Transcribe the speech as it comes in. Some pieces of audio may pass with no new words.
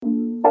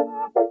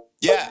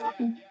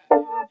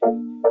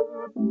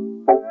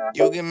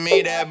You give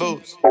me that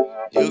boost.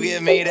 You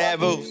give me that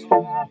boost.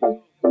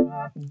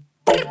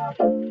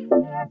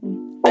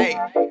 Hey.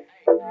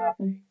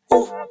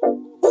 Woo.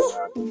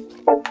 Woo.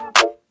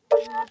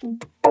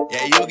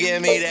 Yeah, you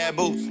give me that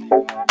boost.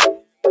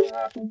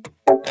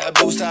 That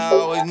boost I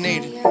always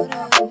needed.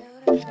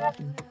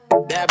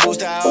 That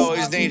boost I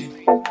always needed.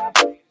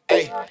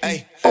 Hey,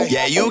 hey, hey.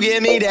 Yeah, you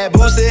give me that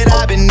boost that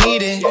I've been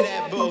needing.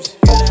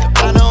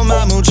 I know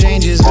my mood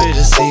changes with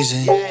the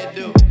season.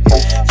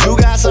 You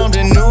got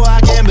something new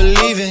I can't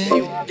believe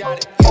in.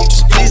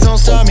 Just please don't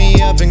start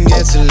me up and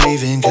get to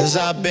leaving, cause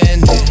I've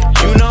been there.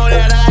 You know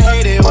that I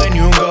hate it when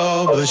you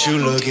go, but you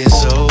looking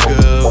so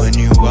good when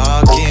you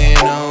walking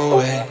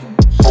away.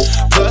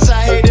 Plus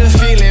I hate the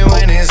feeling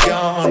when it's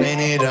gone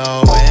and it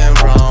all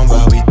went wrong,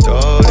 but we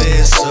throw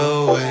this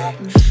away.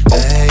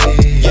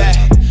 Hey,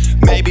 yeah.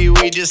 Maybe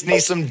we just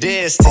need some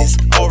distance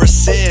or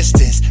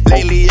assistance.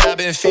 Lately I've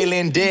been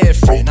feeling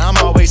different, I'm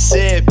always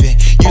sipping.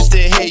 Used to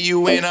hit you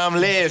when I'm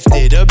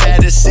lifted, a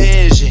bad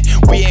decision.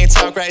 We ain't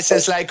talked right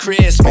since like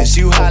Christmas,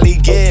 you highly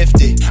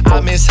gifted. I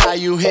miss how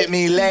you hit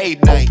me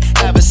late night,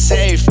 have a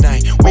safe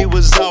night. We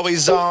was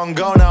always on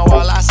go, now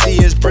all I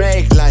see is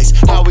brake lights.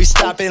 How we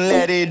stop and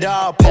let it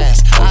all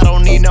pass, I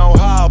don't need no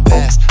hall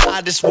pass,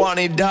 I just want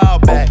it all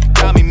back.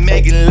 Got me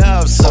making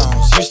love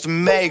songs, used to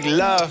make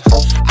love.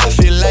 I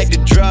feel like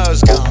the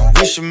drugs gone,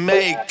 we should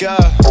make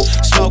up.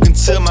 Smoking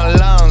till my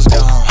lungs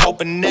gone,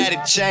 hoping that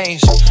it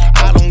changed.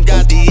 I don't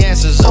got the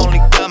answers, only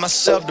got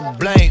myself to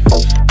blame.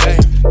 Hey.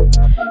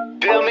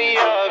 Build me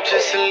up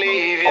just to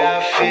leave,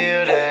 yeah, I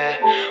feel that.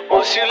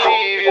 Once you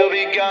leave, you'll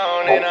be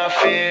gone, and I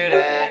fear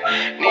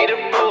that. Need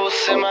a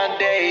boost in my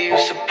day, you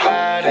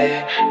supplied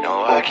it.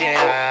 No, I can't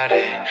hide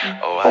it.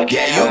 Oh, I can't.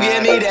 Yeah, you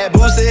give me that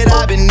boost that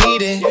I've been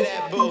needing.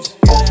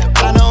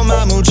 I know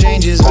my mood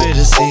changes with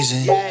the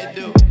season.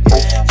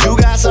 You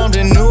got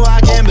something new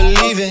I can't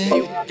believe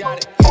in.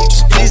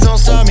 Just please don't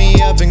start me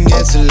up and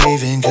get to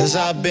leaving, cause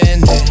I've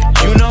been there.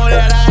 You know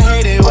that I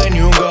hate it when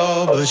you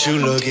go, but you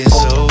looking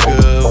so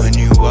good when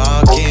you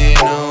walking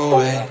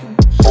away.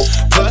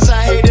 Plus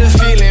I hate the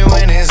feeling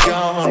when it's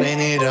gone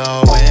and it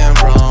all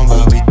went wrong,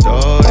 but we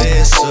throw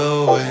this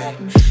away.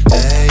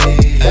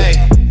 Hey,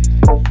 hey.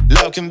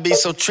 Love can be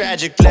so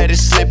tragic, let it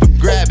slip or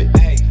grab it.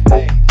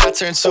 I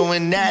turned to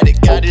an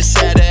addict, I just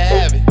had to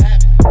have it.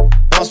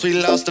 Once we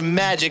lost the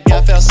magic,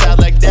 I felt south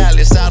like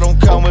Dallas. I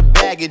don't come with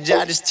baggage,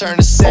 I just turn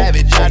to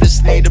savage. I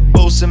just need a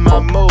boost in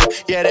my mood,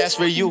 yeah, that's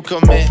where you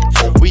come in.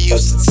 We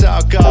used to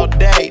talk all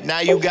day,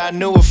 now you got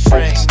newer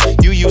friends.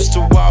 You used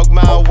to walk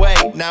my way,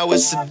 now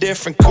it's a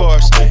different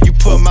course. You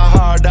put my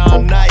heart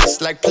on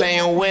ice, like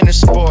playing winter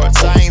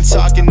sports. I ain't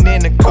talking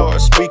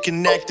intercourse, we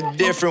connect a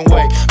different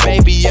way.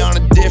 Maybe on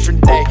a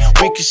different day,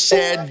 we could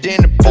share a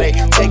dinner plate.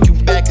 Take you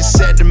back and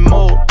set the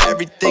mood,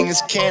 everything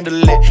is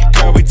candlelit.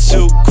 Girl, we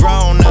too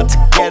grown not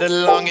to get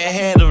along and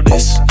handle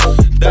this.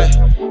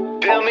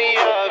 Build me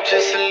up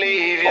just to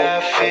leave, yeah,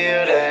 I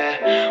feel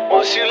that.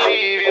 Once you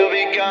leave, you'll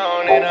be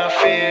gone, and I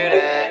fear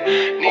that.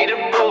 Need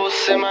a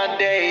boost in my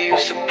day, you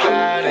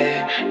supplied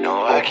it.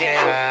 No, I can't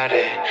hide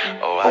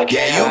it. Oh, I can't.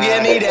 Yeah, you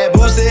give me that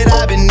boost that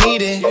I've been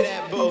needing.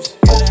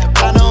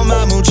 I know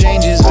my mood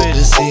changes with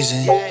the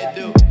season.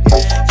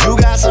 You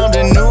got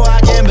something new I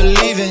can't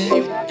believe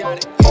in.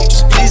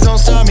 Just please don't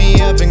start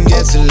me up and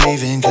get to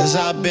leaving, cause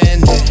I've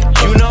been there.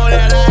 You know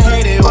that I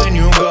hate it when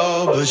you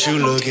go, but you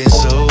looking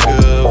so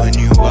good when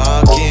you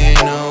walking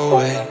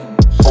away.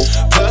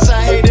 Plus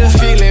I hate the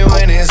feeling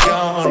when it's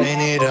gone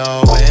and it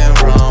all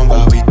went wrong,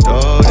 but we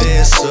throw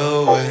this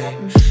away.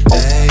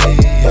 Hey,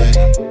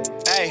 hey,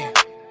 hey.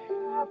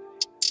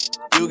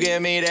 You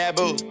give me that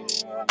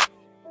boost.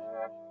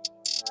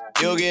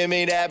 You give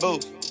me that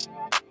boost.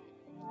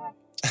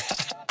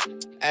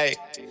 Hey,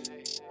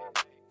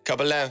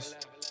 couple lamps.